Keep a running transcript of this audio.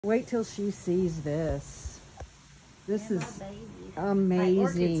Wait till she sees this. This is amazing. My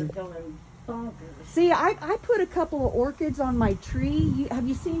orchids amazing. are going bonkers. See, I put a couple of orchids on my tree. Have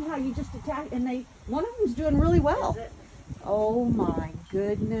you seen how you just attack? And one of them's doing really well. Is it? Oh my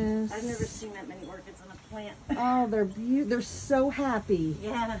goodness. I've never seen that many orchids on a plant. Oh, they're beautiful. They're so happy.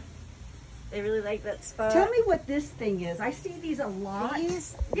 Yeah. They really like that spot. Tell me what this thing is. I see these a lot.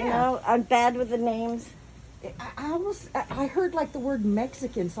 These? Yeah. No, I'm bad with the names. I heard like the word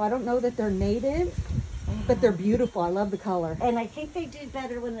Mexican, so I don't know that they're native, but they're beautiful. I love the color. And I think they do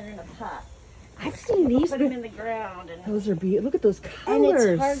better when they're in a pot. I've seen these. Put them in the ground. And Those are beautiful. Look at those colors.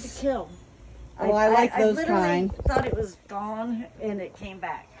 And it's hard to kill. Oh, I like those I kind. literally thought it was gone, and it came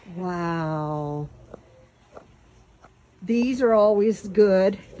back. Wow. These are always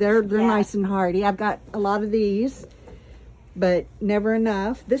good. They're Yeah. nice and hardy. I've got a lot of these, but never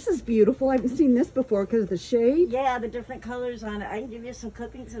enough. This is beautiful. I haven't seen this before because of the shade. Yeah, the different colors on it. I can give you some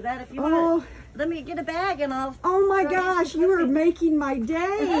clippings of that if you Oh. want. Let me get a bag and I'll... Oh my throw gosh, some you are clippings. making my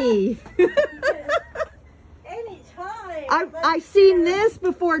day. Anytime. I've seen this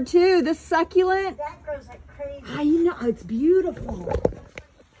before too, this succulent. That grows like crazy. I know, it's beautiful.